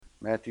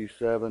Matthew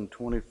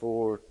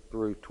 7:24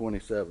 through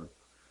 27.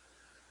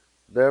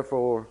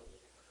 Therefore,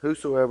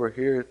 whosoever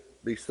heareth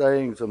these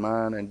sayings of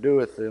mine and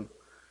doeth them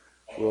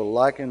will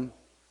liken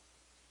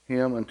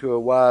him unto a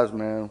wise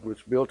man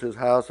which built his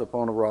house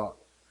upon a rock.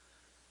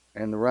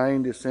 And the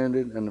rain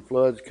descended, and the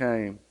floods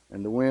came,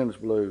 and the winds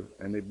blew,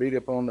 and they beat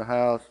upon the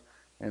house,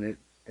 and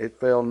it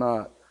fell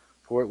not,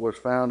 for it was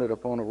founded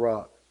upon a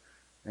rock.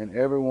 And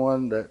every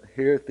one that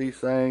heareth these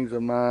sayings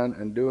of mine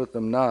and doeth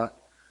them not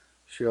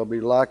shall be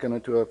likened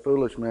unto a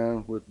foolish man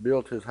which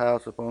built his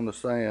house upon the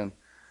sand.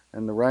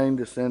 And the rain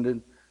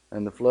descended,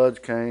 and the floods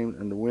came,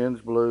 and the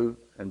winds blew,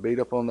 and beat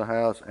upon the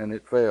house, and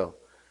it fell.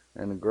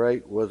 And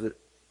great was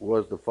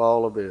the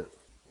fall of it.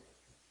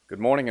 Good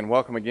morning and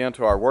welcome again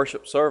to our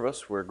worship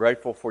service. We're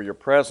grateful for your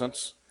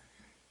presence.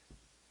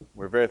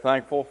 We're very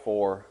thankful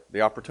for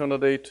the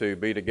opportunity to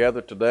be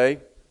together today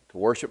to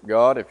worship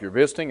God. If you're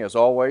visiting, as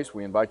always,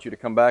 we invite you to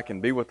come back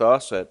and be with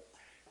us at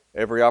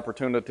every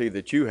opportunity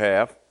that you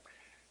have.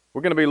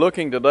 We're going to be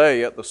looking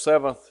today at the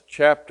 7th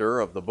chapter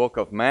of the book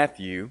of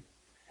Matthew.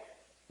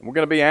 And we're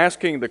going to be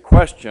asking the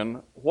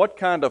question, what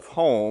kind of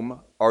home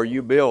are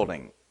you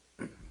building?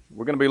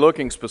 We're going to be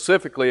looking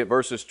specifically at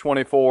verses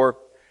 24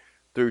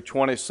 through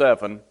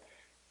 27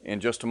 in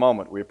just a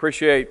moment. We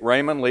appreciate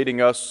Raymond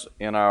leading us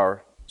in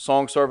our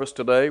song service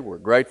today. We're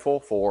grateful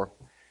for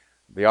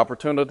the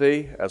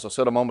opportunity, as I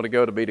said a moment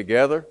ago, to be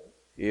together.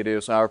 It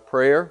is our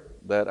prayer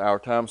that our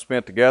time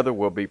spent together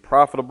will be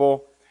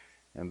profitable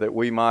and that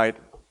we might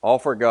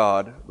offer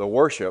God the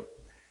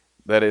worship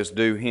that is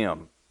due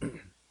Him.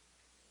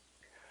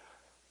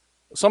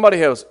 Somebody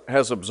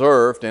has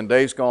observed in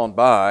days gone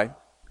by,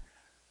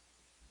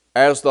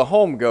 as the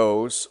home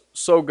goes,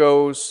 so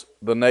goes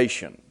the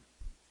nation.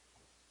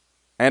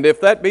 And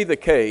if that be the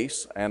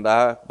case, and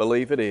I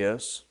believe it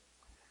is,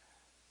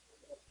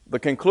 the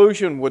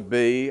conclusion would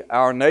be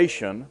our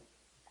nation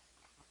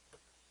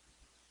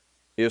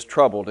is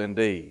troubled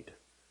indeed,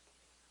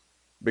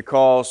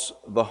 because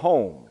the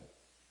home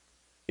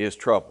is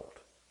troubled.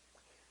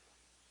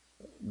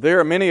 There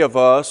are many of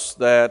us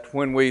that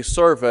when we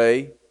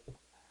survey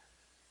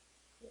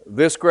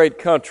this great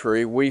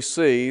country, we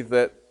see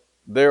that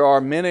there are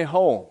many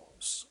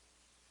homes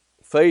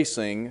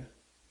facing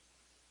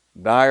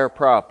dire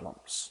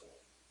problems.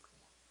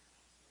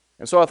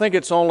 And so I think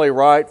it's only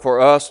right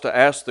for us to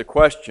ask the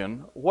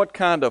question, what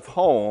kind of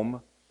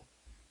home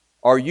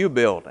are you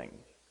building?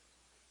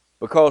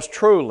 Because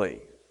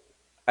truly,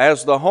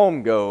 as the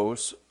home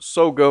goes,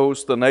 so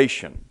goes the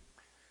nation.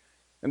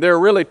 And there are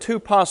really two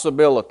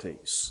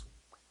possibilities.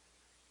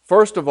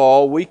 First of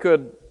all, we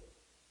could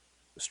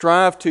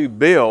strive to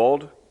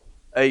build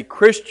a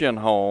Christian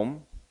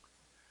home,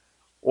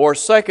 or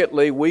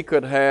secondly, we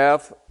could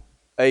have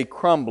a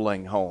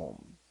crumbling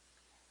home.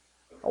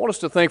 I want us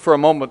to think for a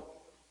moment,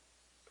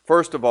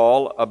 first of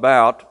all,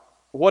 about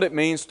what it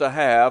means to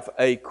have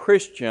a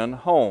Christian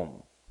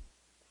home.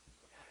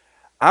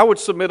 I would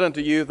submit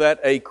unto you that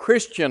a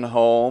Christian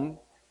home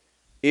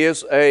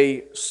is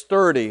a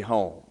sturdy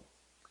home.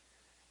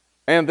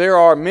 And there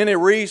are many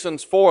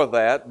reasons for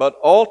that, but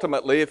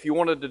ultimately, if you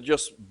wanted to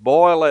just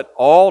boil it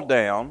all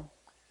down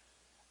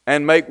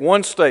and make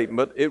one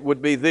statement, it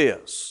would be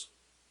this: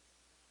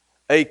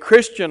 a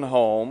Christian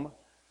home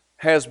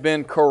has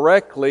been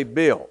correctly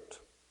built.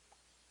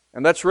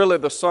 And that's really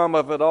the sum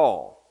of it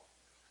all.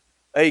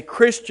 A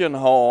Christian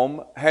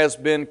home has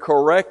been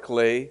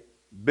correctly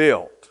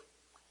built.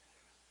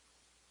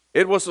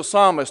 It was the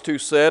psalmist who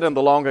said in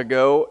the long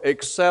ago,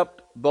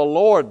 "Except the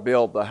Lord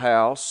build the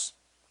house,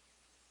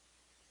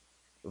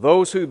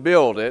 those who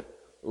build it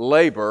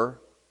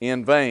labor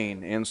in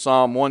vain," in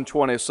Psalm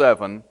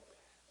 127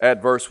 at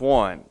verse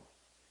 1.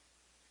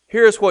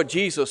 Here's what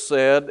Jesus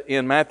said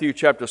in Matthew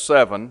chapter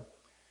 7,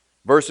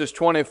 verses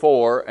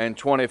 24 and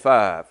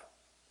 25.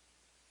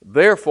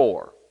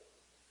 "Therefore,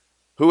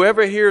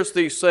 whoever hears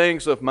these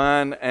sayings of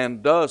mine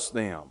and does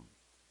them,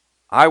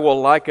 I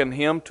will liken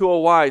him to a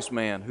wise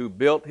man who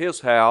built his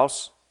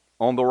house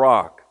on the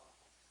rock.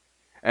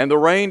 And the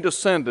rain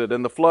descended,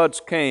 and the floods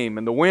came,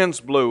 and the winds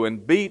blew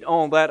and beat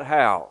on that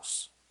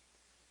house.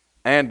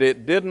 And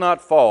it did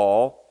not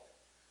fall,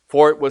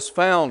 for it was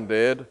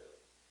founded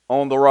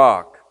on the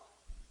rock."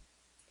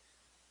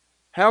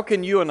 How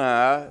can you and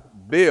I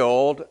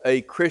build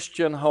a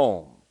Christian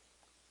home?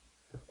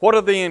 What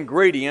are the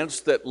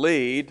ingredients that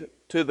lead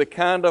to the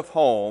kind of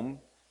home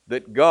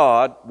that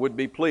God would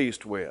be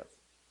pleased with?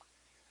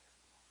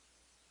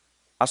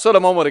 I said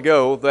a moment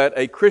ago that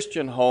a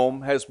Christian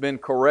home has been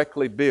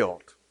correctly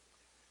built.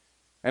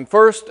 And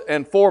first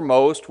and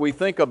foremost, we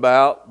think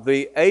about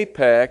the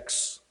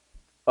apex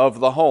of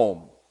the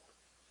home.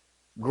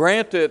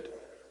 Granted,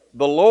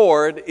 the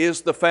Lord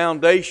is the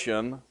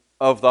foundation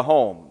of the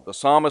home. The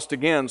psalmist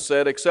again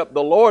said, "Except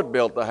the Lord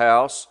built the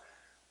house,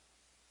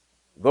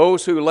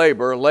 those who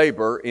labor,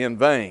 labor in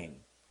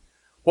vain."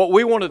 What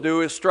we want to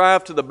do is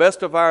strive to the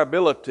best of our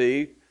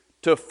ability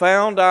to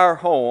found our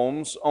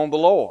homes on the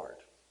Lord.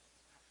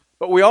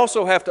 But we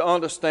also have to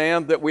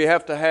understand that we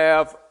have to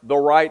have the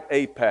right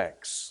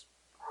apex.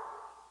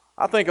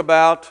 I think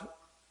about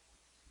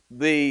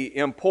the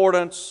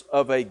importance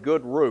of a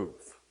good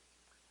roof.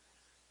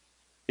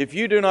 If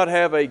you do not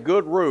have a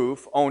good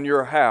roof on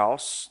your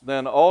house,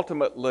 then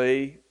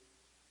ultimately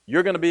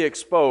you're going to be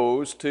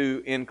exposed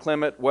to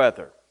inclement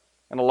weather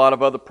and a lot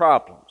of other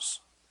problems.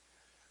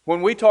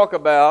 When we talk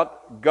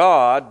about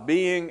God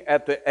being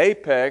at the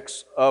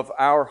apex of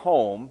our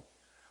home,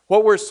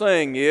 what we're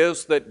saying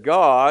is that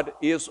God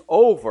is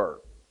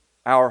over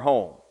our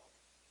home,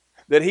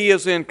 that He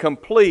is in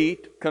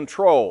complete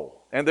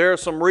control. And there are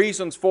some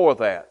reasons for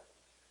that.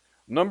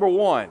 Number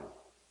one,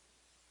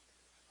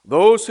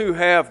 those who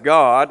have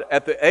God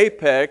at the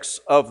apex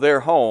of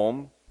their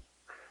home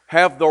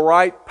have the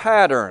right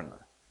pattern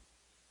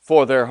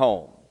for their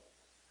home.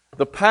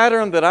 The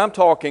pattern that I'm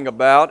talking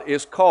about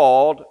is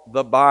called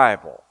the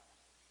Bible,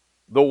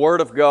 the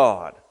Word of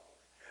God.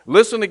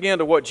 Listen again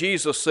to what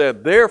Jesus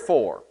said.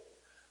 Therefore,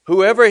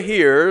 whoever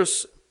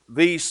hears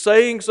these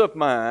sayings of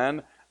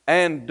mine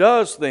and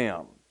does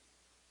them,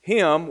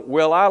 him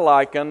will I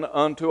liken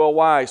unto a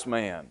wise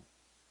man.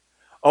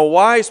 A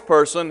wise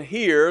person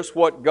hears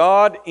what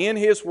God in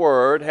His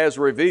Word has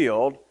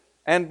revealed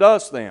and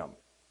does them.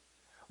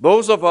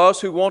 Those of us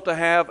who want to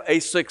have a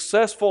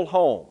successful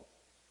home,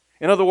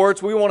 in other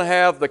words, we want to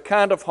have the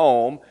kind of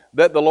home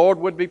that the Lord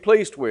would be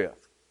pleased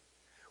with.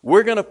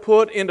 We're going to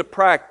put into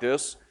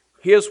practice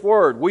His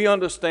Word. We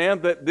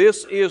understand that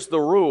this is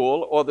the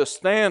rule or the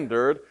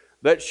standard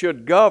that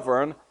should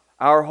govern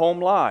our home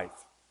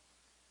life.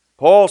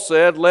 Paul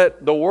said,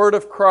 let the word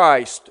of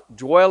Christ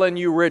dwell in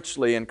you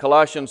richly in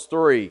Colossians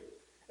 3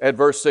 at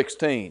verse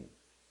 16.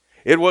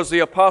 It was the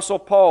Apostle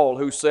Paul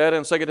who said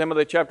in 2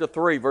 Timothy chapter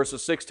 3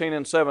 verses 16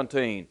 and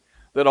 17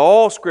 that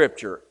all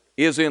Scripture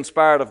is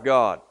inspired of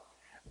God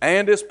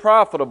and is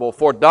profitable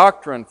for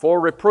doctrine,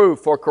 for reproof,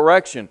 for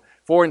correction,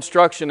 for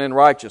instruction in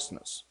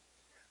righteousness,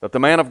 that the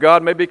man of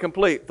God may be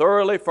complete,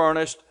 thoroughly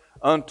furnished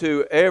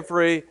unto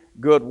every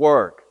good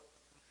work.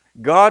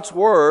 God's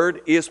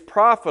Word is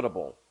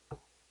profitable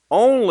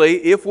only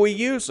if we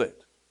use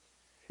it.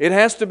 It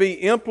has to be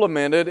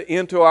implemented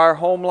into our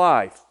home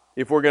life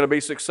if we're going to be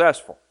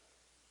successful.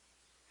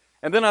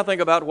 And then I think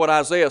about what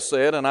Isaiah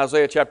said in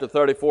Isaiah chapter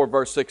 34,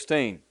 verse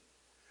 16,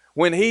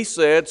 when he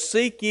said,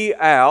 seek ye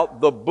out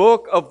the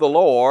book of the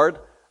Lord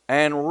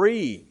and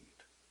read.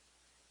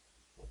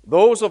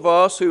 Those of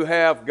us who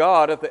have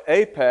God at the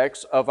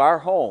apex of our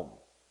home,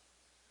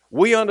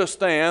 we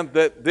understand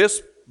that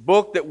this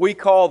book that we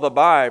call the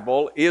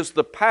Bible is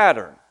the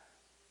pattern.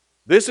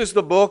 This is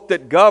the book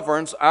that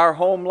governs our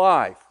home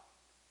life.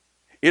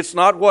 It's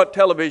not what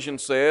television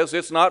says.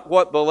 It's not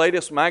what the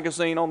latest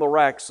magazine on the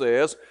rack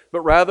says,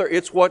 but rather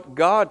it's what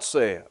God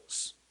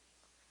says.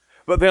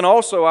 But then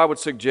also I would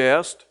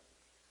suggest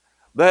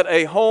that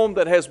a home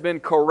that has been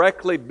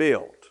correctly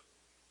built,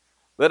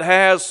 that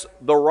has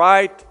the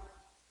right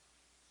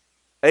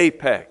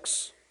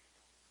apex,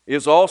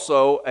 is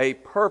also a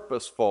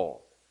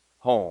purposeful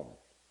home.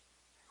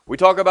 We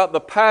talk about the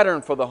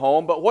pattern for the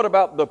home, but what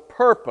about the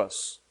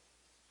purpose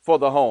for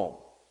the home?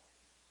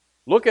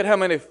 Look at how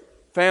many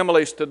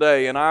families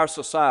today in our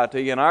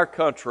society, in our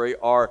country,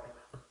 are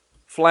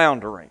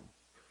floundering.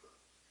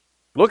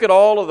 Look at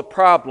all of the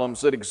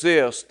problems that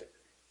exist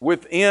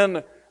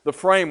within the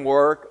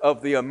framework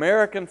of the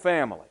American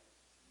family.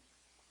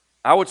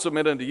 I would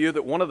submit unto you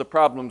that one of the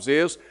problems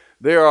is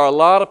there are a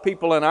lot of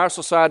people in our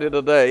society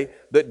today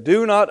that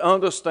do not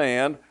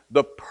understand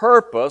the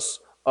purpose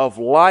of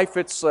life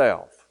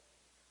itself.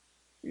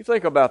 You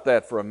think about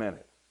that for a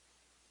minute.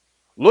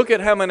 Look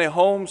at how many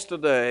homes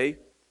today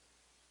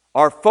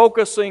are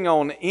focusing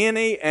on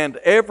any and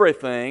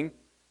everything,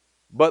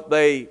 but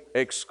they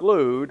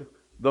exclude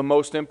the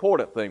most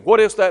important thing. What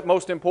is that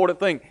most important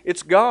thing?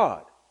 It's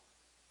God.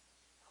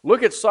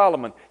 Look at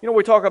Solomon. You know,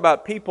 we talk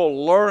about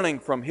people learning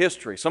from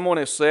history. Someone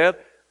has said,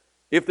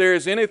 if there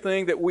is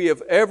anything that we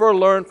have ever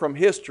learned from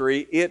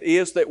history, it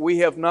is that we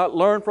have not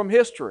learned from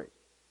history.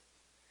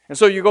 And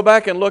so you go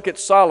back and look at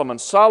Solomon.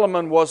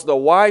 Solomon was the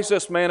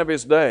wisest man of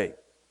his day.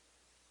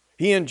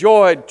 He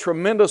enjoyed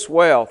tremendous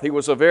wealth. He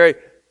was a very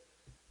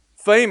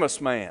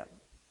famous man,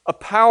 a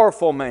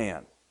powerful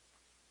man.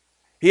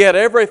 He had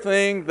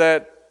everything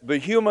that the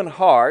human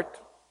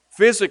heart,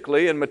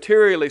 physically and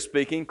materially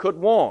speaking, could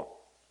want.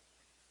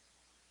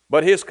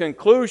 But his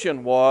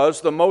conclusion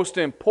was the most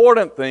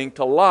important thing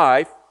to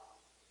life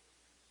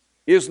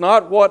is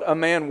not what a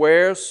man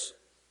wears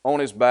on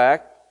his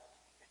back.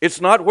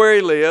 It's not where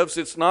he lives.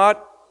 It's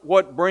not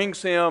what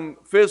brings him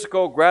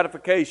physical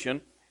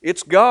gratification.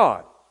 It's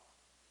God.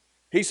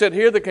 He said,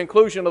 here the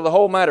conclusion of the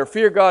whole matter,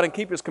 fear God and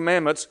keep His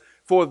commandments,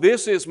 for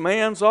this is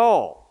man's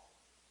all.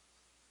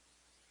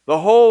 The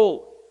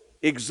whole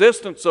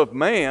existence of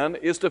man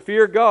is to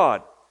fear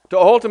God, to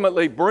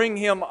ultimately bring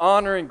Him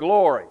honor and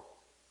glory.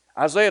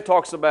 Isaiah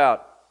talks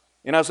about,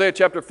 in Isaiah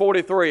chapter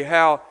 43,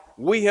 how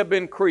we have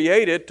been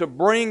created to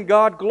bring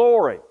God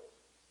glory.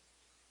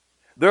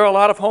 There are a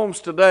lot of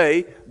homes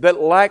today that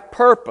lack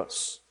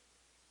purpose.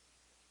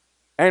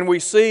 And we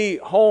see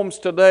homes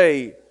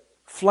today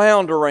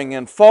floundering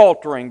and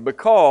faltering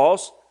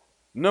because,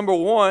 number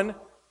one,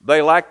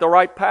 they lack the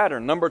right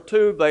pattern. Number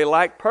two, they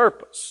lack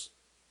purpose.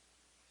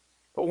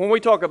 But when we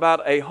talk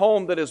about a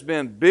home that has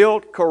been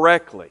built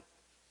correctly,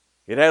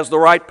 it has the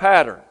right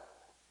pattern.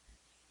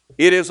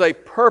 It is a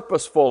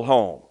purposeful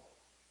home.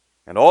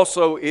 And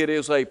also it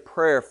is a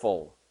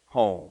prayerful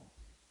home.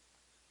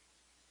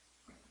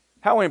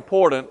 How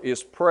important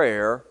is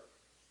prayer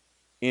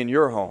in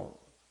your home?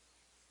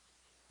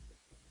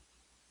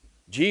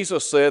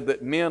 Jesus said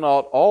that men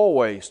ought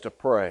always to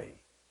pray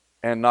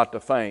and not to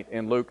faint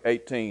in Luke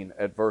 18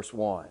 at verse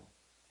 1.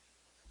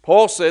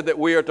 Paul said that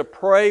we are to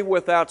pray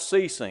without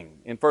ceasing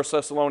in 1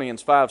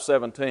 Thessalonians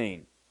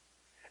 5:17.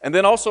 And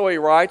then also he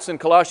writes in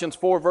Colossians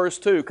 4 verse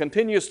 2,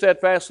 continue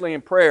steadfastly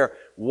in prayer,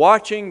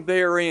 watching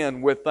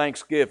therein with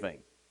thanksgiving.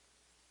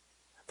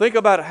 Think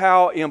about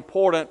how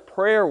important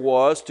prayer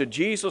was to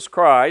Jesus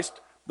Christ,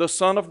 the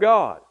Son of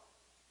God.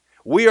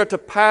 We are to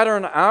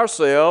pattern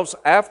ourselves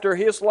after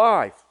His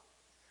life.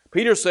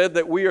 Peter said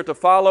that we are to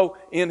follow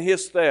in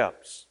His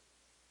steps.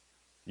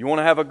 You want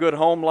to have a good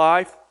home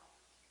life?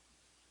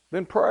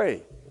 Then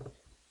pray.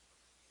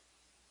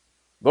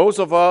 Those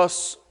of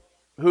us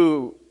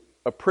who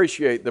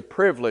appreciate the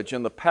privilege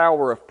and the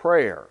power of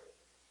prayer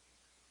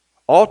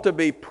ought to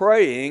be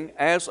praying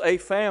as a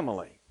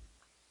family.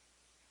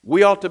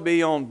 We ought to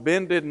be on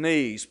bended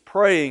knees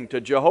praying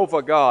to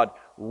Jehovah God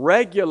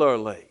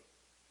regularly.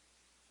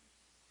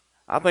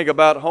 I think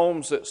about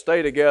homes that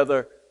stay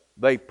together,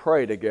 they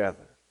pray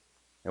together.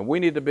 And we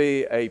need to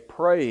be a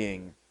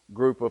praying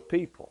group of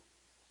people.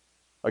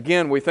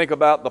 Again, we think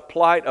about the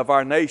plight of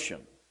our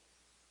nation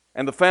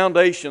and the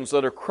foundations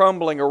that are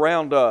crumbling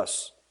around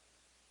us.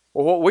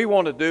 Well, what we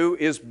want to do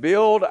is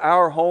build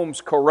our homes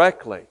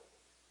correctly.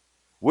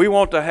 We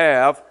want to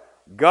have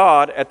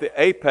God at the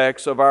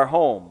apex of our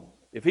home.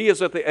 If He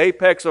is at the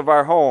apex of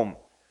our home,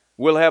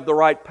 we'll have the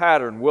right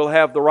pattern, we'll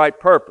have the right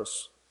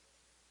purpose.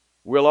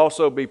 We'll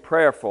also be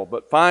prayerful.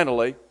 But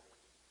finally,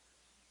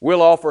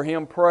 we'll offer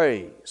Him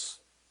praise.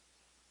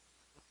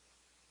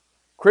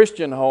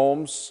 Christian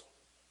homes,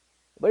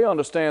 they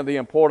understand the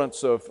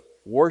importance of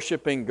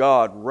worshiping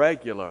God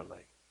regularly.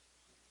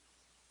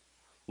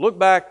 Look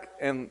back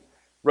and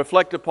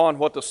reflect upon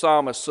what the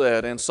psalmist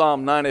said in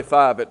Psalm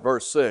 95 at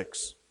verse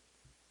 6.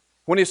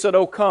 When he said,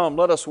 "O come,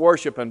 let us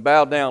worship and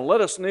bow down.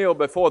 Let us kneel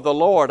before the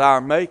Lord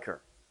our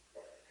Maker."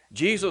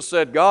 Jesus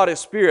said, God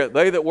is spirit.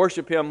 They that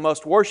worship Him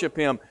must worship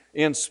Him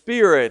in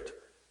spirit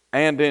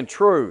and in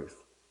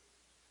truth.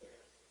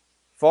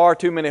 Far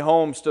too many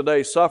homes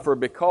today suffer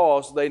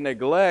because they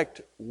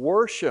neglect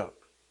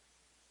worship.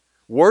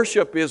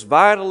 Worship is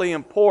vitally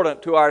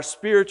important to our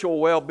spiritual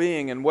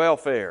well-being and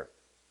welfare.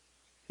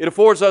 It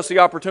affords us the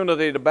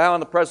opportunity to bow in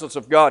the presence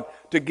of God,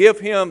 to give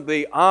Him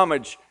the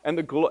homage and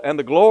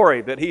the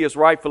glory that He is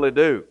rightfully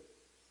due.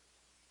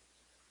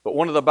 But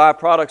one of the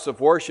byproducts of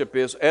worship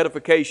is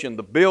edification,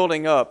 the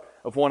building up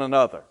of one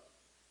another.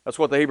 That's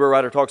what the Hebrew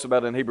writer talks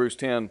about in Hebrews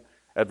 10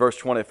 at verse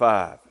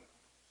 25.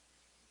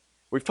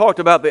 We've talked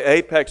about the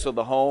apex of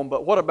the home,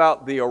 but what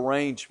about the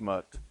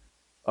arrangement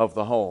of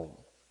the home?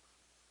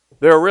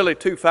 There are really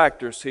two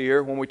factors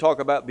here when we talk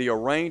about the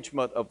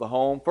arrangement of the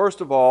home. First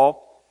of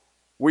all,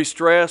 we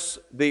stress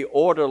the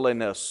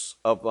orderliness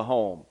of the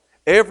home.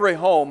 Every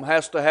home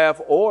has to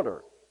have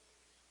order.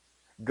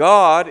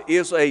 God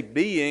is a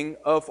being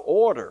of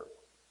order.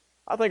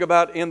 I think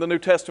about in the New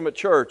Testament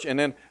church and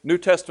in New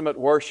Testament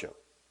worship.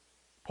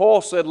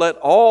 Paul said, let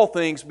all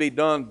things be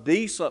done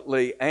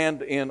decently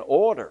and in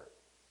order.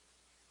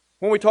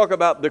 When we talk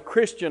about the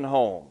Christian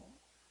home,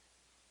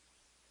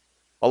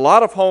 a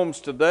lot of homes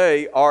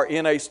today are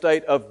in a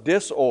state of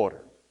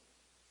disorder.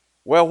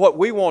 Well, what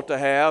we want to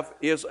have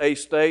is a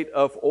state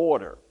of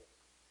order.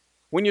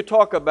 When you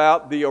talk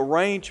about the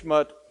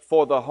arrangement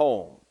for the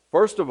home,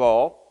 first of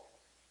all,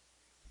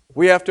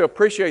 we have to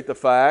appreciate the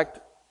fact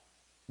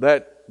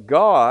that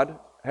God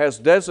has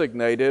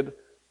designated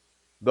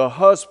the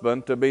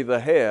husband to be the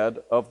head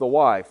of the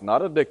wife,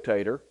 not a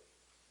dictator.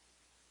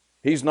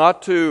 He's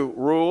not to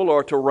rule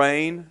or to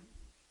reign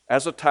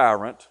as a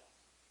tyrant,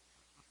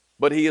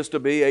 but he is to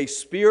be a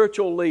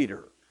spiritual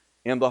leader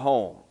in the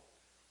home.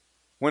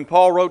 When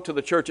Paul wrote to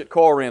the church at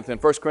Corinth in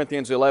 1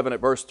 Corinthians 11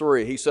 at verse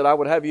 3, he said, I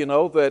would have you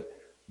know that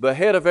the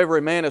head of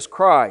every man is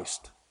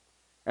Christ,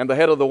 and the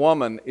head of the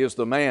woman is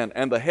the man,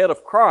 and the head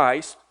of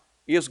Christ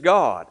is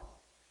God.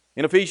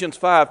 In Ephesians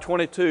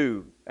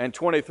 5:22 and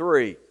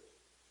 23,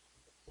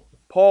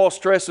 Paul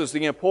stresses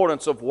the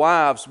importance of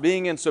wives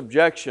being in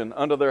subjection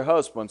unto their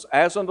husbands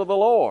as unto the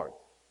Lord.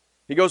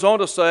 He goes on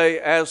to say,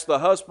 as the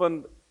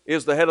husband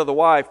is the head of the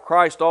wife,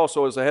 Christ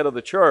also is the head of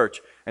the church,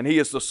 and He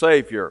is the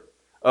Savior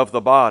of the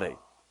body.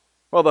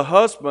 Well, the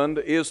husband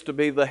is to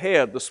be the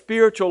head, the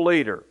spiritual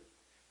leader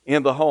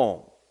in the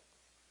home.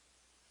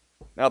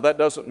 Now, that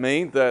doesn't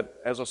mean that,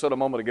 as I said a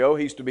moment ago,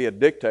 he's to be a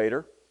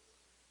dictator.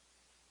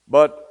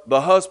 But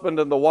the husband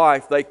and the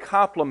wife, they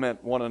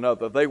complement one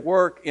another. They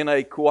work in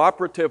a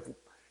cooperative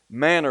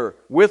manner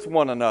with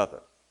one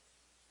another.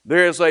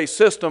 There is a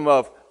system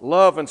of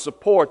love and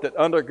support that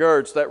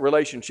undergirds that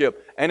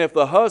relationship. And if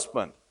the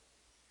husband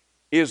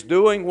is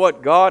doing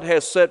what God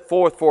has set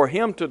forth for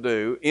him to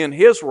do in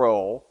his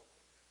role,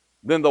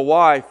 then the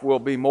wife will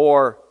be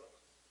more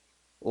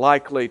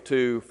likely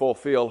to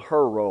fulfill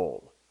her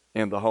role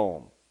in the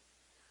home.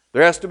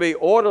 There has to be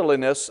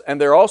orderliness, and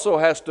there also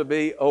has to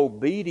be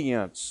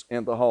obedience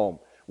in the home.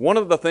 One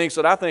of the things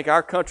that I think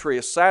our country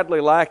is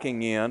sadly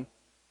lacking in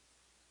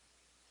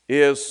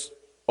is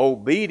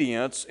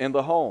obedience in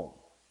the home.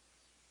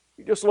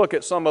 You just look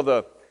at some of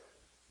the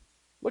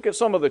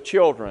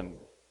children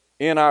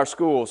in our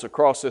schools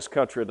across this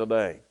country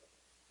today.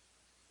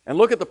 And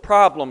look at the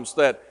problems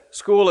that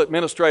school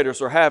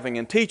administrators are having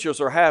and teachers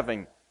are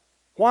having.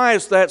 Why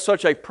is that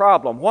such a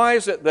problem? Why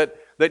is it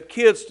that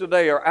kids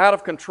today are out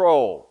of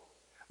control?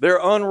 They're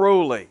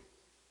unruly.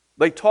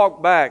 They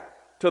talk back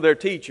to their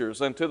teachers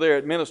and to their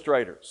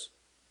administrators.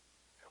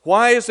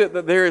 Why is it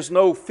that there is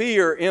no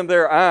fear in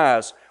their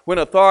eyes when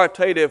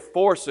authoritative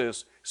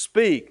forces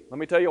speak? Let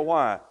me tell you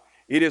why.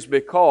 It is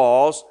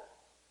because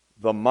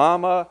the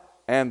mama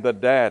and the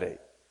daddy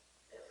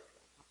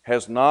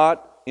has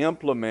not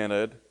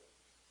implemented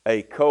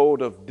a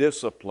code of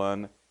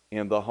discipline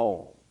in the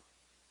home.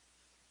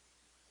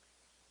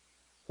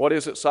 What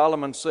is it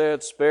Solomon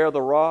said? Spare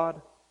the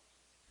rod,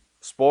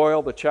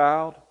 spoil the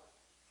child.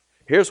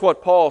 Here's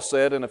what Paul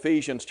said in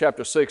Ephesians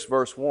chapter 6,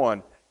 verse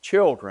 1.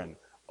 Children,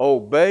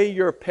 obey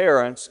your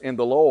parents in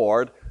the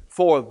Lord,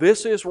 for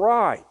this is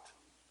right.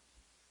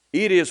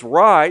 It is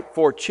right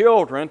for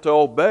children to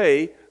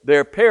obey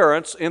their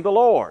parents in the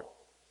Lord.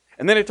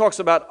 And then he talks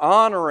about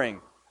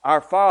honoring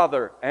our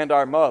father and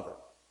our mother.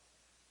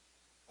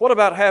 What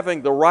about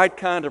having the right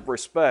kind of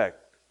respect?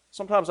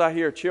 Sometimes I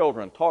hear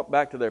children talk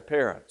back to their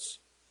parents.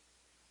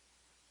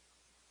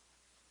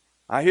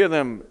 I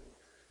hear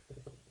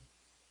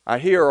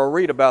or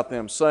read about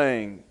them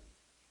saying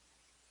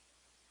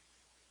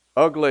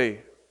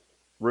ugly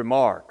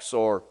remarks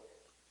or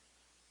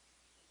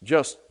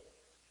just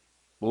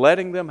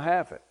letting them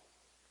have it.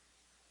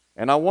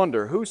 And I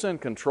wonder, who's in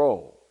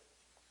control?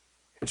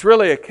 It's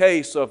really a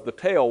case of the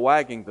tail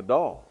wagging the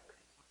dog.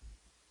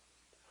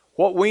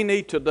 What we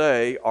need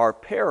today are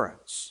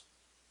parents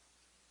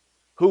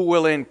who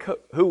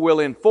will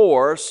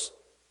enforce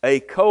a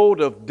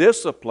code of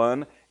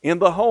discipline in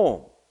the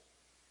home.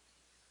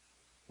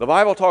 The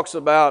Bible talks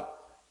about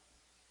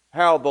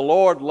how the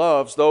Lord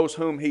loves those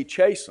whom He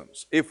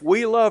chastens. If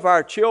we love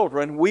our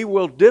children, we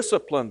will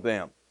discipline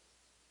them.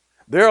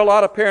 There are a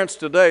lot of parents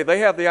today, they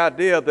have the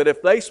idea that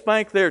if they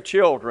spank their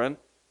children,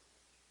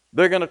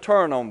 they're going to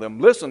turn on them.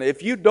 Listen,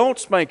 if you don't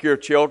spank your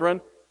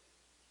children,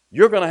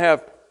 you're going to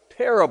have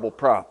terrible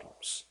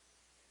problems.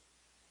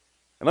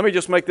 And let me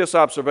just make this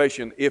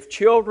observation. If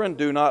children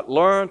do not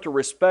learn to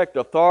respect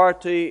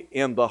authority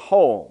in the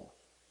home,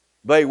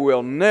 they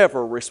will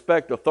never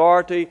respect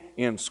authority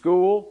in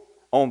school,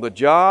 on the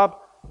job,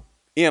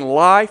 in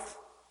life,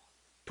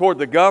 toward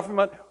the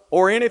government,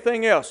 or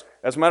anything else.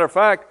 As a matter of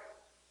fact,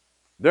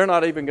 they're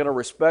not even going to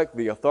respect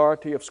the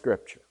authority of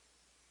Scripture.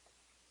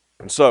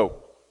 And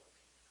so,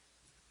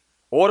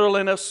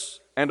 orderliness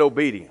and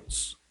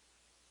obedience.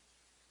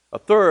 A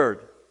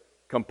third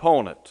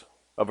component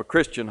of a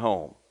Christian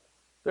home.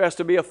 There has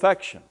to be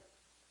affection,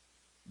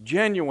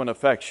 genuine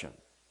affection.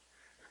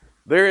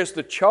 There is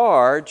the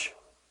charge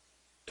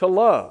to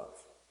love.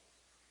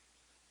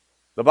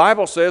 The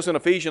Bible says in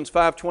Ephesians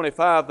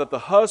 5:25 that the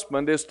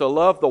husband is to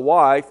love the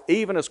wife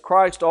even as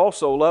Christ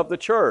also loved the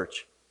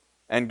church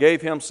and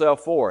gave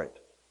Himself for it.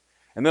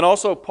 And then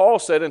also Paul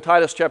said in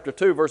Titus chapter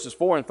 2 verses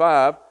 4 and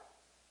 5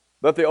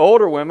 that the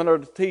older women are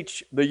to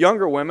teach the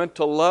younger women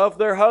to love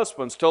their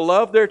husbands, to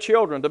love their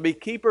children, to be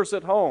keepers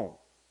at home.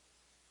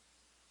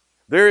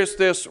 There is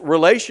this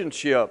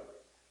relationship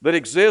that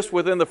exists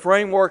within the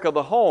framework of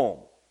the home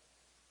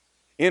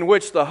in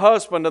which the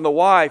husband and the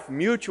wife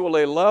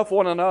mutually love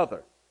one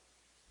another.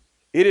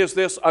 It is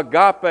this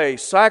agape,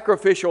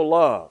 sacrificial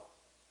love.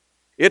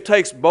 It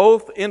takes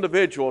both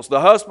individuals,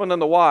 the husband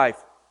and the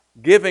wife,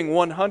 giving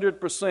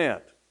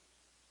 100%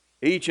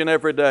 each and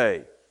every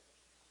day.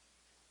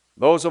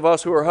 Those of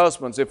us who are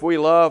husbands, if we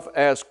love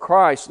as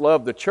Christ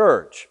loved the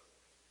church,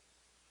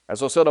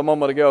 as I said a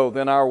moment ago,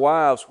 then our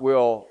wives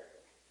will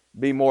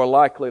be more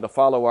likely to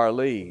follow our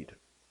lead.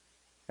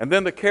 And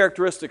then the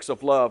characteristics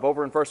of love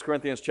over in 1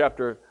 Corinthians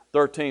chapter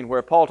 13,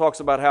 where Paul talks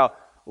about how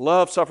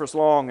love suffers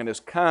long and is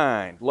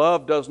kind.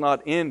 Love does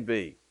not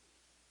envy,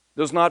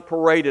 does not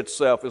parade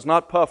itself, is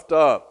not puffed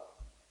up,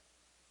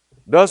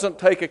 doesn't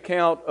take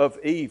account of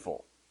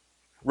evil,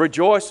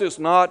 rejoices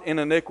not in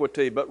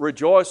iniquity, but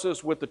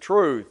rejoices with the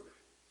truth.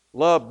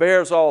 Love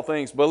bears all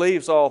things,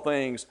 believes all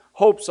things,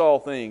 hopes all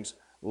things.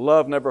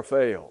 Love never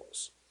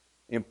fails.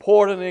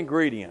 Important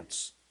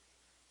ingredients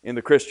in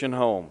the Christian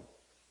home.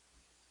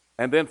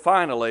 And then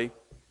finally,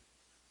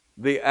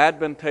 the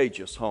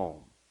advantageous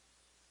home.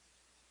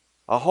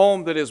 A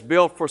home that is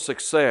built for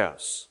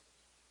success.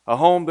 A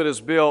home that is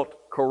built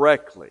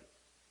correctly.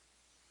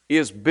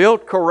 Is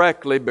built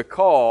correctly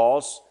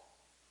because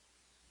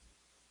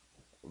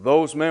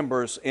those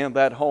members in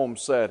that home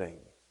setting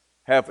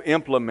have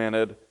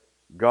implemented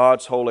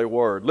God's holy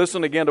word.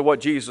 Listen again to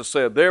what Jesus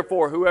said.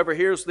 Therefore, whoever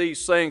hears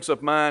these sayings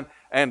of mine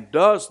and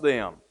does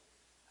them,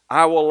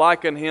 I will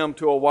liken him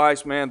to a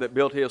wise man that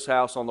built his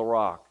house on the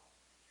rock.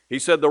 He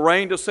said, the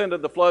rain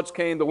descended, the floods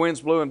came, the winds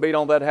blew and beat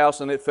on that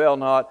house, and it fell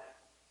not,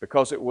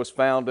 because it was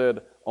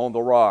founded on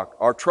the rock.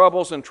 Are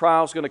troubles and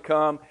trials going to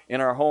come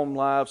in our home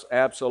lives?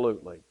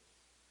 Absolutely.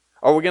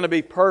 Are we going to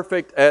be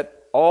perfect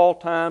at all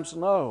times?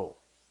 No.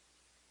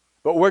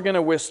 But we're going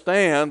to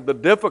withstand the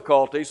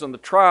difficulties and the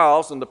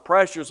trials and the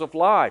pressures of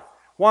life.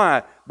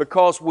 Why?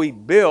 Because we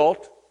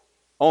built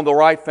on the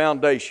right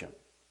foundation.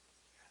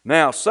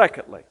 Now,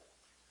 secondly,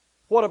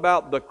 what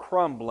about the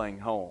crumbling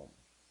home?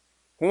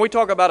 When we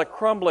talk about a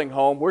crumbling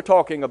home, we're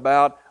talking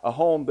about a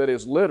home that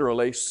is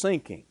literally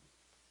sinking.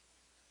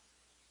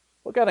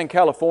 Look out in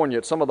California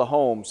at some of the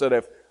homes that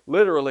have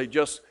literally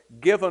just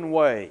given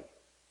way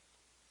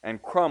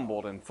and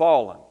crumbled and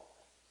fallen.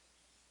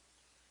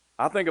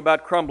 I think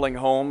about crumbling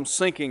homes,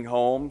 sinking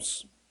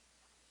homes,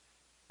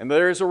 and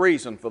there is a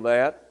reason for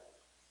that.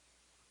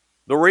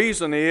 The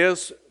reason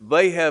is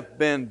they have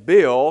been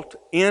built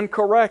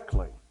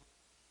incorrectly.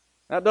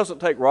 Now, it doesn't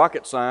take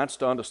rocket science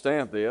to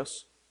understand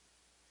this.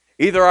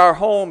 Either our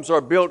homes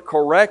are built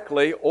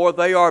correctly or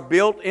they are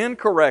built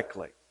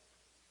incorrectly.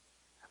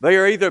 They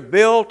are either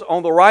built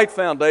on the right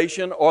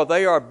foundation or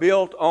they are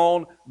built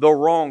on the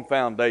wrong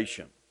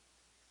foundation.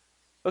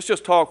 Let's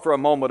just talk for a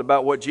moment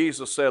about what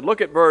Jesus said.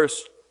 Look at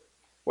verse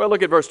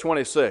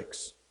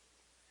 26.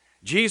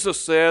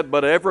 Jesus said,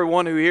 but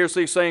everyone who hears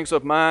these sayings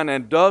of mine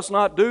and does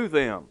not do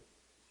them,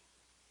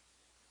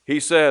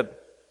 he said,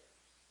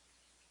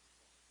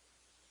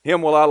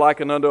 him will I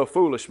liken unto a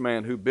foolish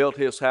man who built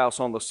his house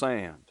on the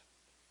sand.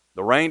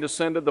 The rain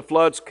descended, the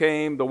floods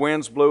came, the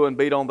winds blew and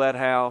beat on that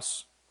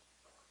house,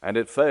 and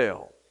it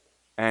fell,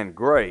 and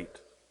great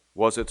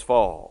was its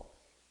fall.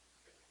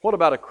 What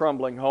about a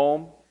crumbling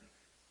home?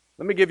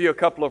 Let me give you a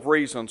couple of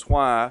reasons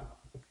why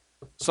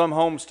some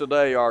homes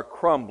today are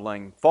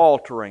crumbling,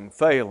 faltering,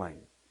 failing.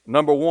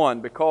 Number one,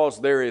 because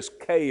there is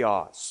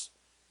chaos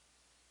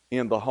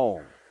in the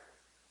home.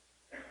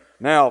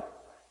 Now,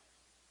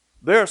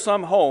 there are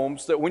some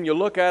homes that when you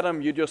look at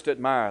them, you just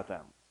admire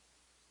them.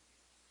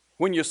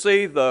 When you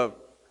see the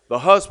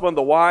husband,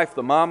 the wife,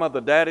 the mama,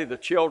 the daddy, the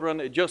children,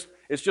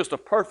 it's just a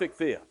perfect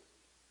fit.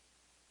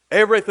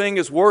 Everything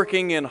is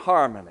working in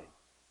harmony.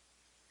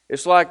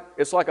 It's like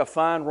a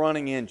fine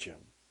running engine.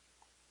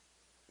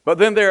 But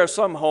then there are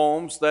some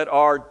homes that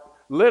are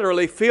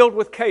literally filled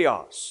with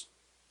chaos.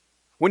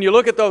 When you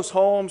look at those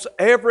homes,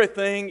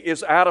 everything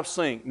is out of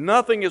sync.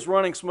 Nothing is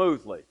running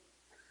smoothly.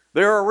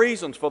 There are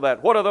reasons for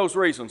that. What are those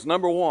reasons?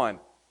 Number one,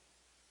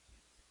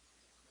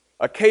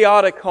 a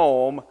chaotic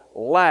home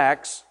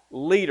lacks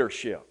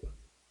leadership.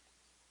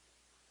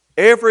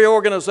 Every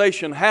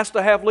organization has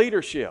to have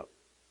leadership.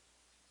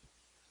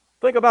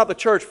 Think about the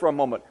church for a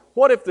moment.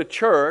 What if the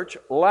church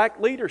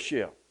lacked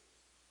leadership?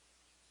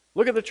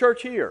 Look at the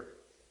church here.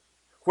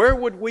 Where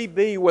would we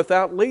be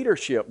without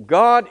leadership?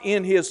 God,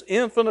 in His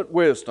infinite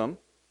wisdom,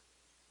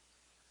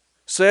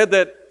 said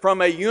that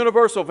from a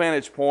universal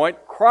vantage point,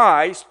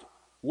 Christ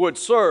would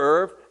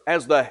serve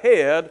as the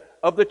head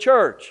of the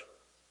church.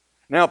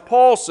 Now,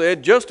 Paul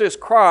said, just as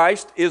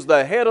Christ is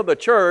the head of the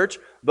church,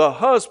 the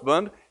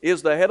husband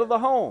is the head of the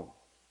home.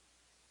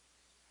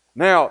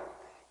 Now,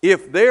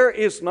 if there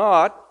is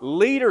not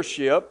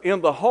leadership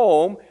in the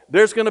home,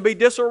 there's going to be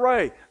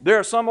disarray. There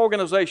are some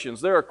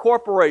organizations, there are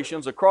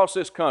corporations across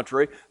this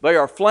country, they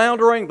are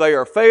floundering, they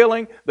are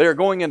failing, they are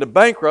going into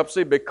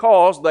bankruptcy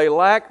because they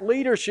lack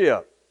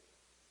leadership.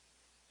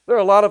 There are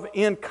a lot of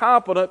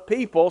incompetent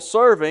people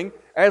serving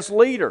as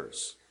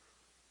leaders.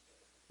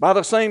 By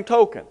the same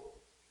token,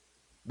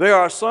 there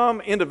are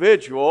some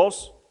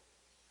individuals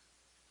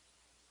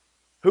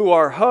who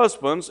are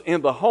husbands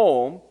in the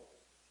home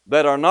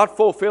that are not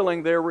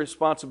fulfilling their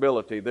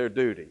responsibility, their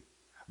duty.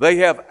 They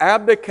have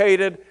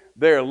abdicated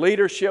their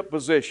leadership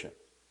position.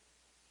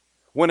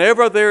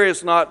 Whenever there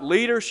is not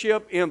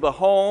leadership in the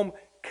home,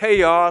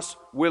 chaos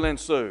will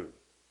ensue.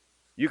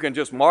 You can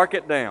just mark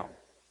it down.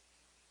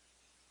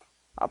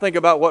 I think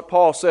about what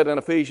Paul said in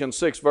Ephesians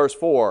 6, verse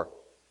 4.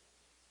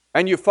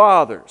 And you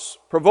fathers,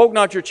 provoke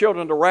not your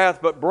children to wrath,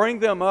 but bring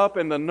them up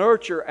in the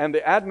nurture and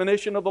the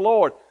admonition of the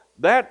Lord.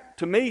 That,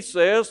 to me,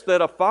 says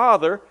that a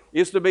father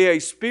is to be a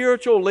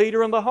spiritual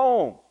leader in the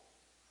home.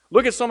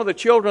 Look at some of the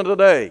children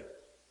today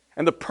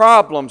and the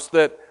problems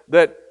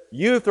that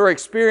youth are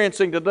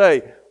experiencing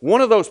today.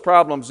 One of those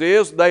problems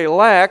is they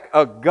lack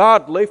a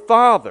godly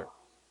father.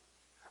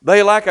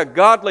 They lack a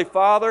godly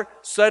father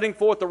setting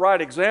forth the right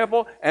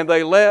example, and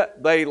they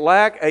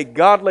lack a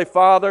godly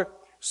father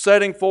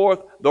setting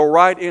forth the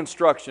right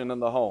instruction in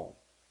the home.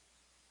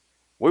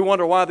 We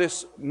wonder why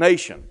this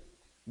nation,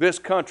 this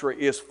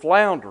country, is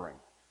floundering.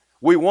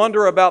 We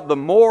wonder about the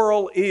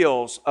moral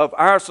ills of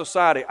our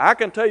society. I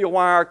can tell you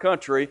why our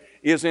country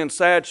is in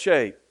sad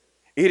shape.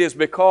 It is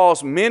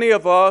because many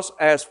of us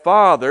as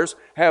fathers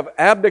have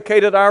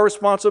abdicated our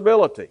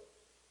responsibility.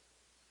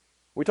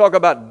 We talk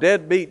about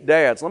deadbeat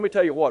dads. Let me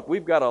tell you what,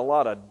 we've got a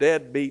lot of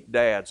deadbeat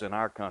dads in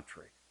our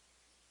country.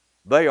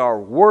 They are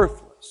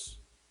worthless.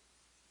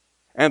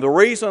 And the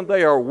reason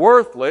they are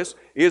worthless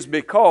is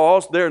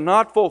because they're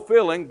not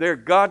fulfilling their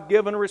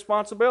God-given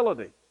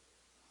responsibility.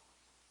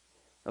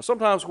 Now,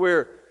 sometimes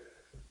we're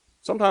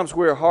Sometimes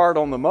we're hard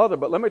on the mother,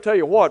 but let me tell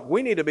you what,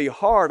 we need to be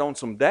hard on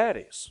some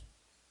daddies.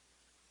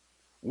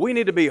 We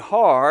need to be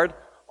hard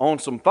on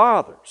some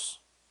fathers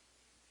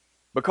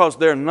because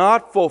they're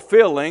not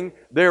fulfilling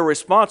their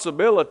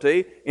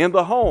responsibility in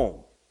the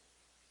home.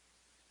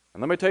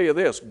 And let me tell you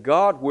this,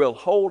 God will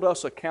hold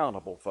us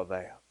accountable for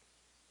that.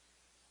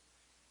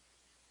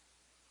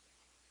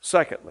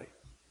 Secondly,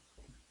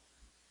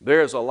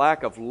 there is a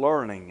lack of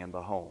learning in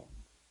the home.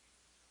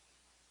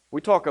 We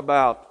talk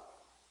about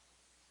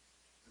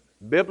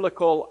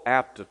biblical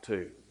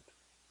aptitude.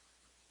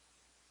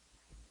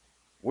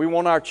 We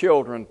want our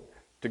children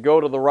to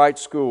go to the right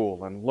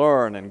school and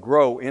learn and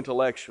grow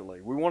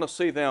intellectually. We want to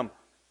see them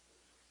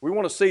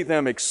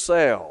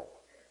excel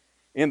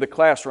in the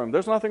classroom.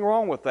 There's nothing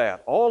wrong with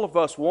that. All of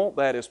us want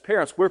that as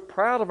parents. We're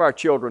proud of our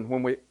children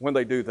when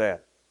they do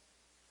that.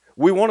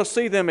 We want to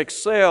see them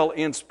excel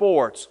in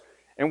sports,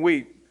 and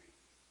we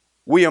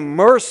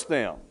immerse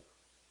them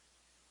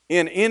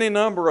in any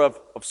number of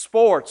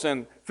sports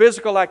and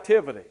physical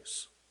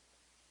activities.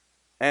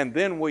 And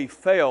then we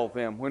fail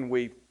them when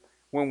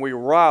we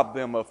rob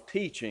them of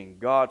teaching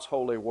God's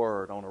holy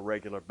word on a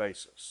regular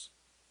basis.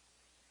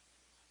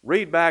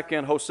 Read back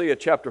in Hosea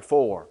chapter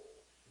 4,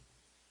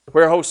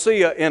 where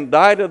Hosea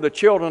indicted the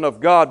children of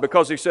God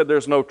because he said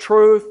there's no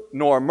truth,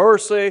 nor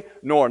mercy,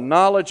 nor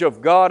knowledge of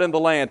God in the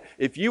land.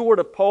 If you were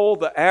to poll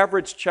the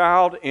average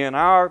child in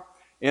our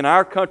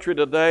country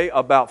today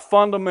about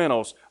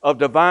fundamentals of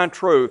divine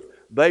truth,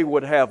 they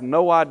would have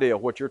no idea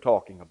what you're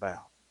talking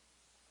about.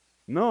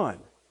 None.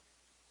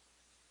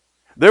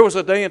 There was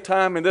a day and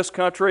time in this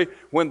country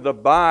when the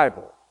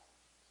Bible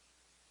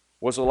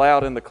was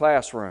allowed in the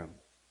classroom.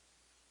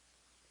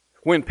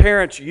 When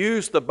parents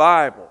used the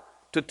Bible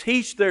to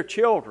teach their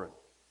children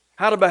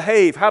how to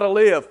behave, how to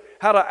live,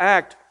 how to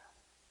act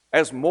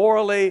as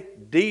morally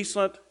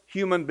decent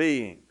human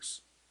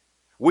beings.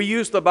 We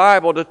use the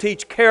Bible to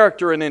teach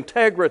character and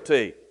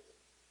integrity.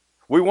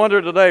 We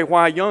wonder today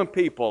why young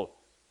people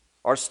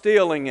are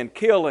stealing and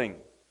killing,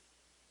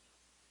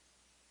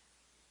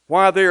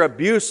 why they're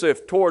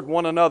abusive toward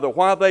one another,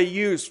 why they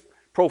use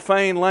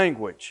profane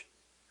language,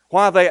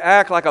 why they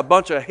act like a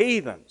bunch of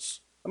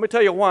heathens. Let me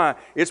tell you why.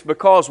 It's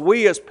because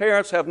we as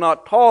parents have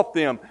not taught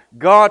them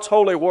God's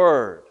holy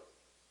word.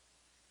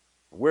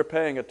 We're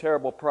paying a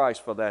terrible price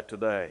for that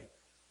today.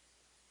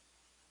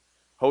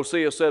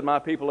 Hosea said, "My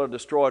people are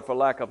destroyed for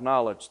lack of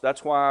knowledge."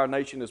 That's why our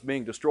nation is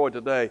being destroyed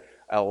today.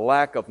 A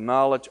lack of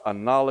knowledge, a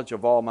knowledge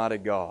of Almighty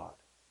God.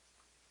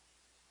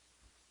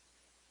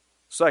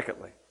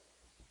 Secondly,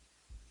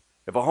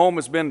 if a home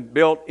has been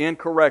built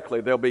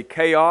incorrectly, there'll be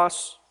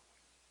chaos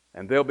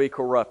and there'll be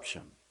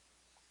corruption.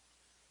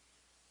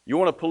 You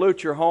want to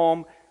pollute your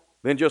home,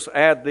 then just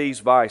add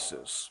these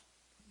vices.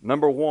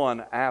 Number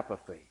one,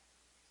 apathy.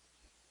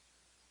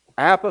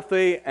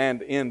 Apathy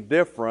and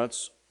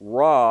indifference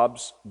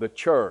robs the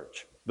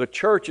church. The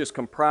church is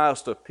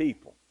comprised of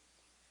people.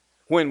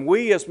 When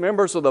we as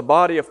members of the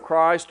body of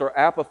Christ are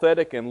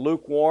apathetic and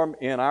lukewarm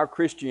in our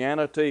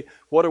Christianity,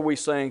 what are we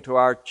saying to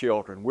our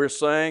children? We're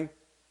saying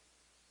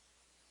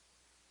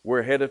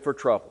we're headed for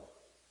trouble.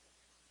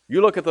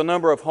 You look at the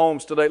number of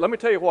homes today. Let me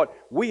tell you what,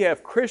 we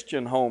have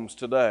Christian homes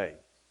today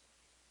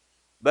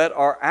that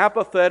are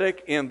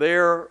apathetic in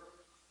their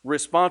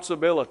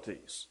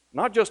responsibilities,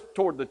 not just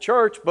toward the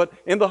church, but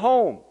in the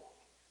home.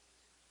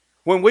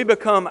 When we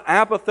become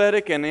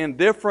apathetic and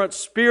indifferent,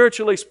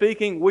 spiritually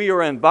speaking, we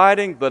are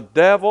inviting the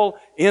devil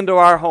into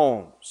our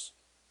homes.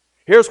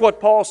 Here's what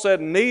Paul said,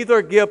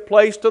 "Neither give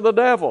place to the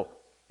devil,"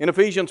 in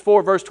Ephesians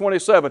 4, verse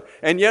 27.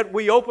 And yet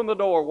we open the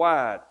door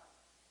wide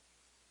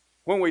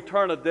when we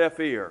turn a deaf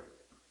ear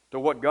to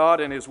what God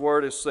and His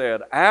Word has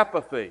said.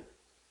 Apathy.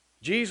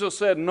 Jesus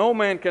said no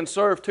man can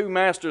serve two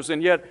masters,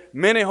 and yet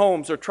many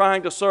homes are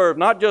trying to serve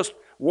not just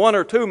one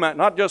or two,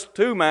 not just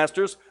two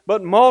masters,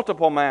 but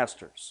multiple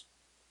masters.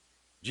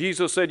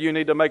 Jesus said you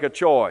need to make a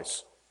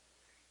choice.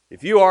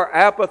 If you are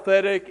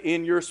apathetic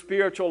in your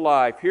spiritual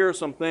life, here are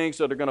some things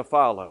that are going to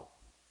follow.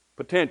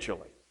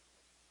 Potentially,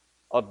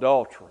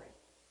 adultery.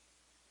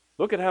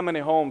 Look at how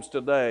many homes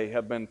today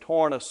have been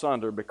torn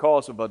asunder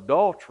because of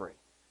adultery.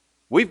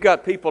 We've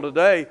got people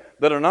today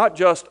that are not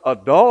just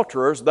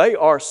adulterers, they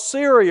are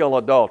serial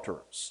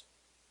adulterers.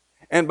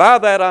 And by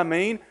that I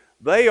mean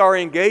they are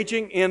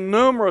engaging in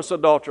numerous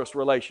adulterous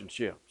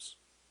relationships.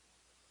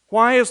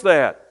 Why is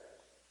that?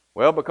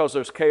 Well, because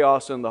there's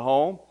chaos in the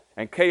home,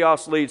 and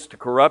chaos leads to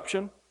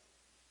corruption.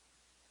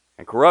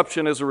 And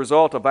corruption is a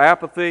result of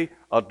apathy,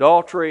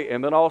 adultery,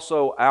 and then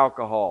also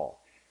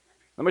alcohol.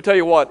 Let me tell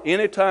you what,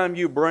 anytime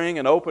you bring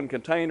an open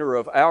container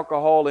of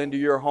alcohol into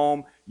your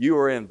home, you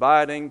are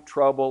inviting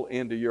trouble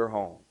into your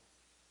home.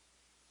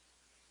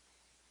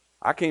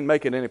 I can't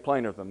make it any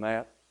plainer than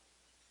that.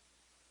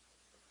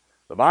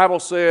 The Bible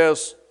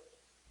says,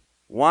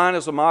 "Wine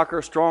is a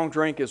mocker, strong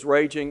drink is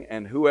raging,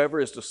 and whoever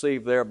is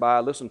deceived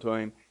thereby," listen to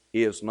him,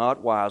 "is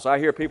not wise." I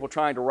hear people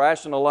trying to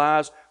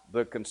rationalize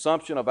the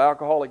consumption of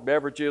alcoholic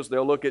beverages.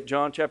 They'll look at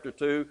John chapter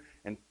 2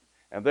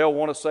 and they'll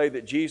want to say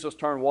that Jesus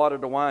turned water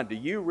to wine. Do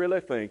you really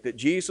think that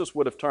Jesus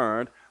would have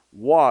turned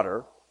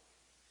water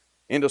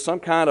into some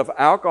kind of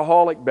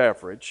alcoholic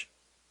beverage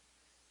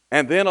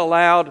and then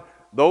allowed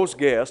those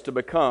guests to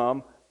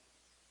become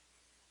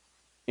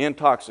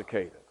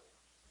intoxicated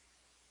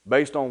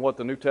based on what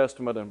the New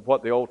Testament and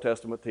what the Old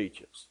Testament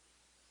teaches.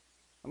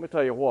 Let me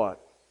tell you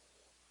what,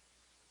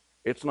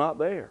 it's not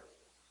there.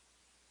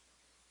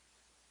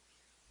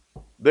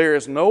 There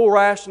is no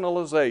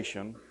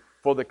rationalization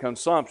for the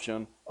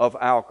consumption of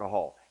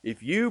alcohol.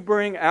 If you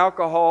bring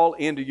alcohol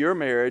into your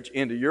marriage,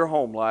 into your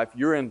home life,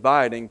 you're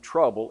inviting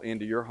trouble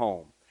into your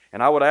home.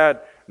 And I would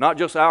add, not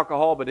just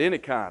alcohol, but any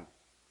kind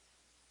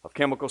of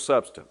chemical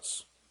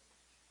substance.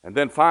 And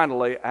then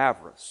finally,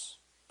 avarice.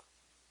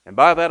 And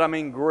by that I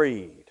mean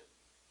greed.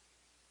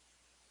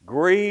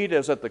 Greed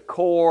is at the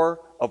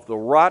core of the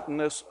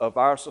rottenness of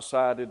our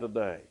society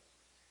today.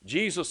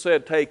 Jesus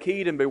said, "Take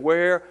heed and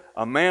beware,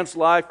 a man's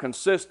life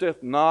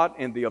consisteth not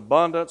in the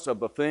abundance of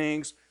the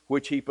things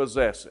which he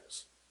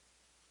possesses."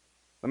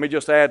 Let me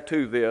just add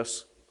to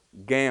this,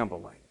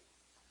 gambling.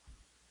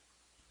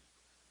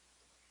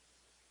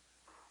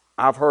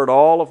 I've heard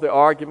all of the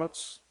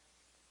arguments,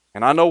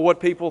 and I know what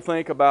people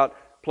think about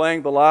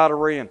playing the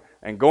lottery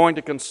and going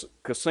to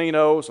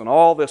casinos and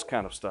all this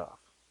kind of stuff.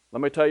 Let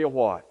me tell you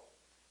what.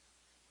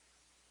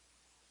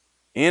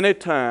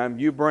 Anytime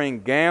you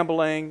bring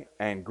gambling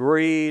and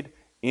greed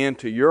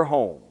into your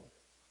home,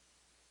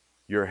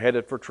 you're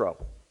headed for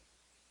trouble.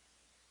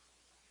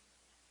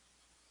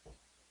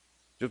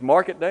 Just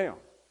mark it down.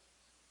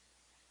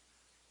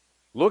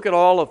 Look at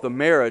all of the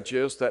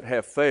marriages that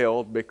have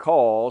failed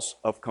because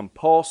of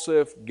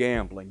compulsive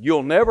gambling.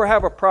 You'll never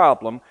have a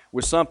problem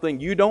with something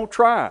you don't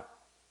try.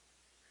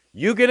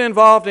 You get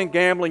involved in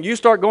gambling, you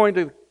start going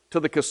to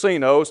the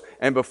casinos,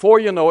 and before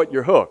you know it,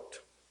 you're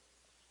hooked.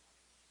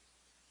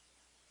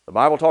 The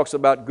Bible talks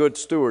about good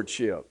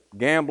stewardship.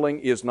 Gambling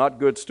is not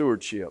good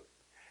stewardship.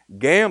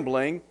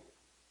 Gambling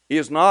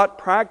is not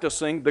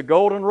practicing the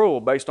golden rule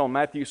based on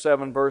Matthew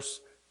 7,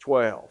 verse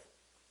 12.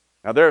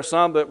 Now, there are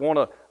some that want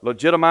to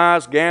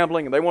legitimize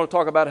gambling, and they want to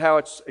talk about how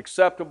it's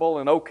acceptable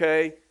and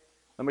okay.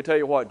 Let me tell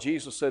you what,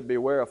 Jesus said,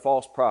 beware of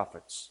false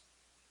prophets.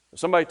 If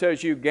somebody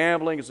tells you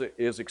gambling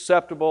is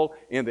acceptable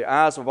in the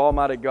eyes of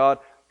Almighty God,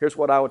 here's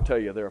what I would tell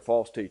you, they're a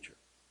false teacher.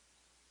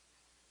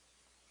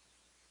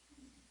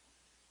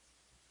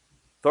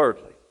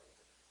 Thirdly,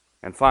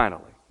 and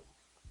finally,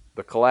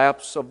 the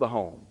collapse of the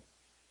home.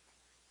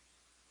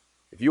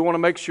 If you want to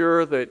make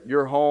sure that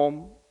your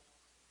home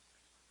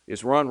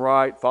is run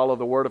right, follow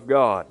the Word of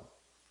God.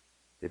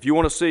 If you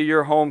want to see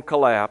your home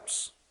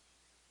collapse,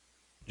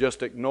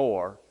 just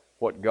ignore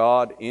what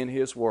God in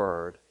His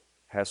Word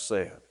has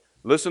said.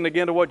 Listen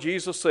again to what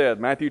Jesus said,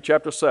 Matthew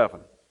chapter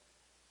 7.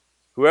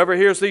 "Whoever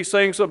hears these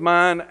things of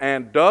mine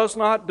and does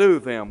not do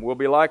them will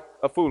be like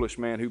a foolish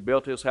man who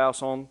built his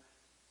house on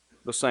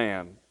the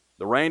sand.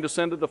 The rain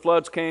descended, the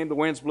floods came, the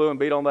winds blew and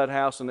beat on that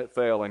house, and it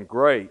fell. And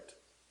great,"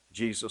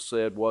 Jesus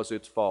said, "was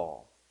its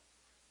fall."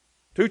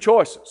 Two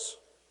choices: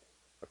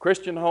 a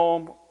Christian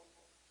home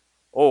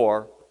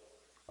or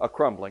a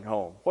crumbling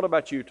home. What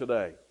about you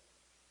today?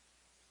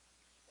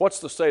 What's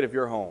the state of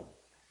your home?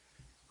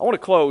 I want to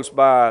close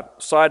by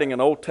citing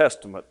an Old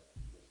Testament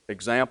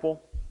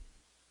example.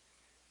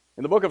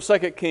 In the book of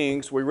 2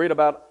 Kings, we read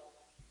about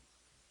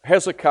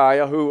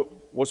Hezekiah,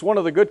 who was one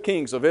of the good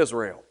kings of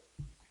Israel.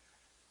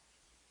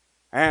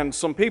 And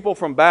some people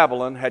from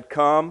Babylon had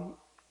come,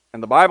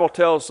 and the Bible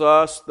tells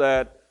us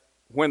that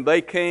when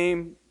they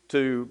came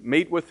to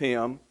meet with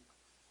him,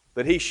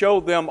 that he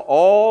showed them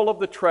all of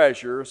the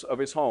treasures of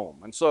his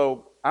home. And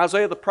so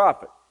Isaiah the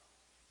prophet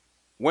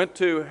went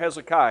to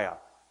Hezekiah,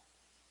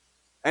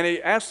 and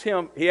he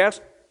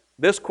asked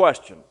this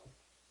question: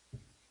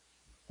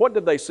 "What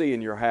did they see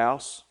in your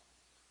house?"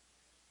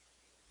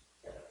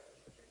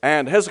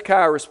 And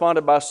Hezekiah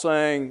responded by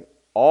saying,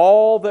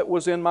 "All that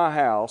was in my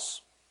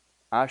house,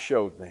 I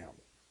showed them."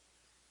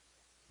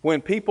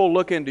 When people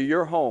look into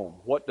your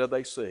home, what do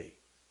they see?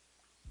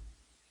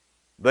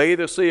 They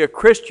either see a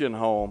Christian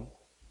home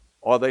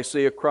or they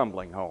see a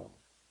crumbling home.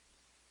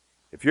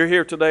 If you're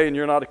here today and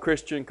you're not a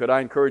Christian, could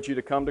I encourage you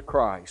to come to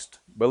Christ,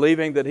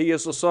 believing that He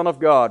is the Son of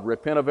God,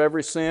 repent of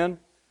every sin,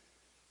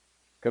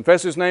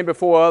 confess His name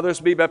before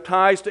others, be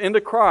baptized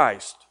into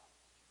Christ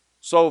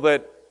so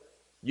that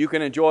you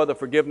can enjoy the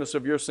forgiveness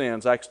of your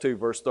sins, Acts 2,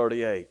 verse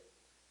 38.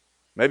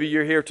 Maybe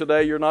you're here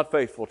today, you're not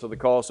faithful to the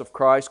cause of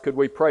Christ. Could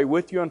we pray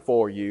with you and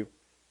for you,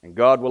 and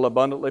God will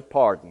abundantly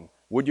pardon?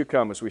 Would you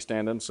come as we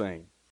stand and sing?